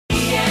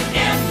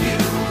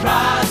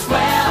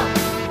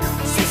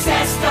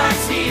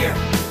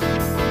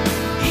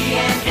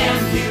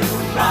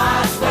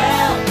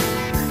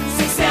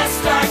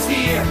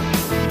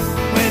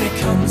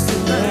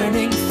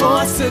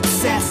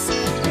success,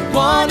 we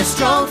want a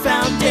strong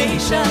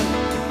foundation.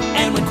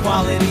 And when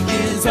quality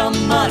is a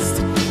must,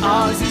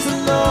 ours is a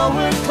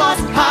lower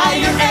cost,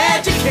 higher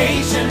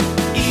education.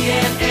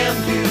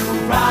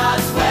 ENMU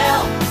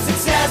Roswell,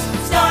 success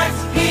starts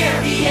here.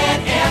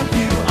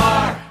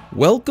 ENMU-R.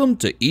 Welcome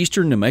to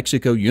Eastern New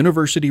Mexico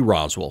University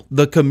Roswell,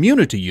 the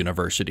community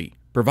university,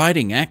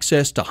 providing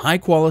access to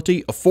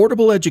high-quality,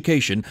 affordable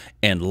education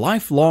and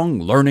lifelong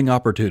learning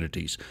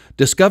opportunities.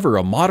 Discover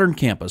a modern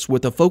campus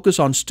with a focus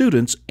on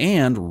students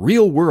and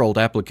real-world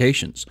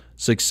applications.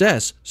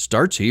 Success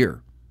starts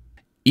here.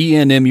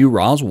 ENMU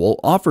Roswell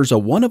offers a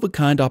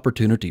one-of-a-kind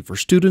opportunity for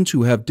students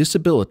who have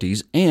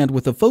disabilities, and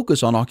with a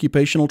focus on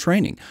occupational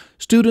training,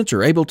 students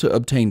are able to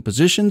obtain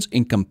positions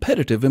in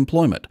competitive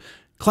employment.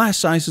 Class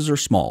sizes are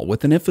small,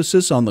 with an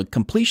emphasis on the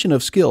completion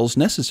of skills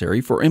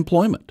necessary for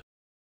employment.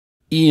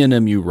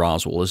 ENMU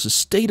Roswell is a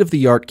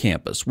state-of-the-art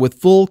campus with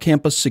full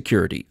campus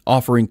security,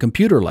 offering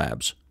computer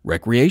labs,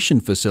 recreation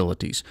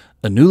facilities,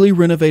 a newly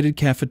renovated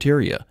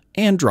cafeteria,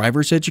 and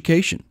driver's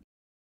education.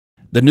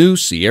 The new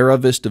Sierra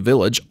Vista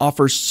Village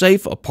offers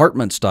safe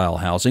apartment-style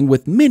housing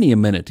with many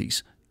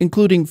amenities,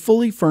 including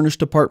fully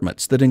furnished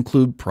apartments that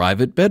include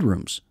private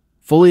bedrooms,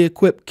 fully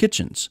equipped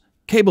kitchens,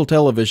 cable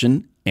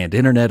television, and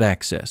internet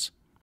access.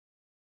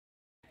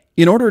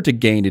 In order to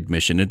gain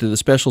admission into the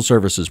Special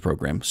Services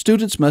Program,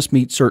 students must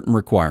meet certain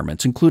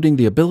requirements, including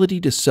the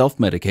ability to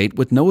self-medicate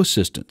with no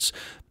assistance.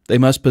 They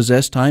must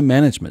possess time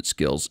management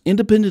skills,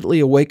 independently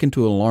awaken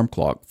to an alarm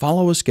clock,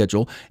 follow a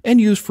schedule, and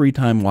use free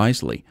time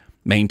wisely.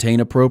 Maintain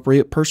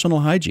appropriate personal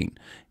hygiene,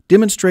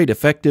 demonstrate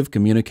effective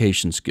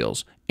communication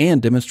skills, and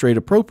demonstrate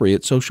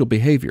appropriate social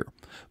behavior.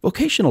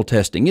 Vocational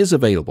testing is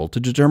available to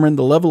determine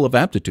the level of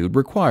aptitude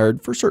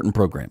required for certain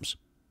programs.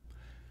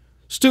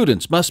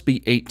 Students must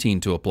be 18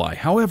 to apply.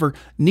 However,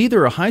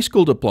 neither a high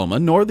school diploma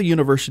nor the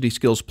University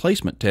Skills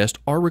Placement Test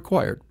are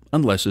required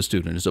unless a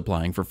student is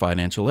applying for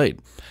financial aid.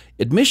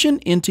 Admission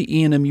into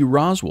ENMU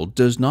Roswell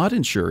does not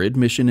ensure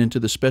admission into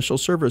the Special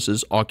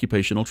Services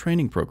Occupational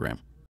Training Program.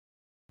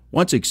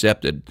 Once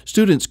accepted,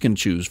 students can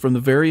choose from the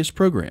various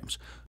programs: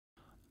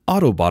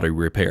 auto body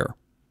repair,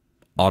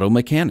 auto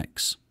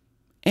mechanics,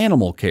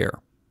 animal care,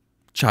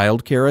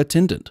 child care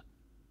attendant,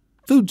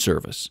 food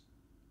service,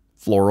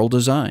 floral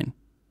design,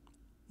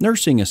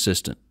 nursing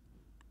assistant,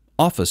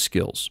 office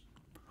skills,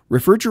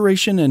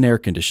 refrigeration and air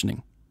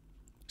conditioning,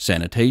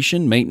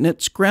 sanitation,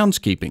 maintenance,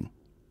 groundskeeping,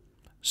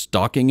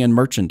 stocking and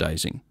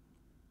merchandising,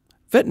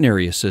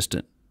 veterinary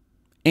assistant,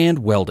 and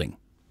welding.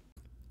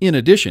 In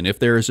addition, if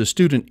there is a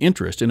student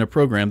interest in a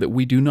program that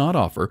we do not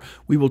offer,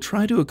 we will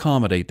try to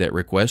accommodate that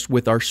request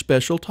with our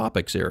Special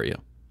Topics area.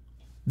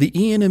 The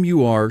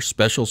ENMU-R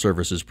Special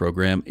Services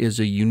Program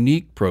is a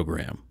unique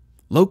program.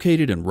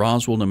 Located in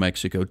Roswell, New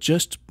Mexico,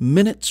 just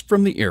minutes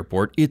from the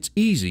airport, it's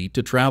easy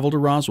to travel to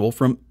Roswell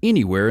from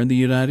anywhere in the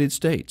United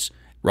States.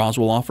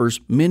 Roswell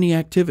offers many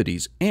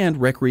activities and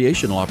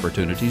recreational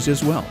opportunities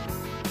as well.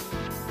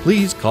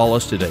 Please call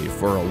us today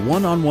for a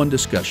one-on-one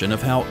discussion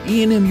of how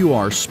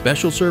ENMU-R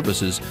Special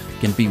Services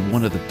can be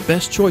one of the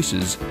best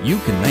choices you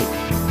can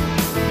make.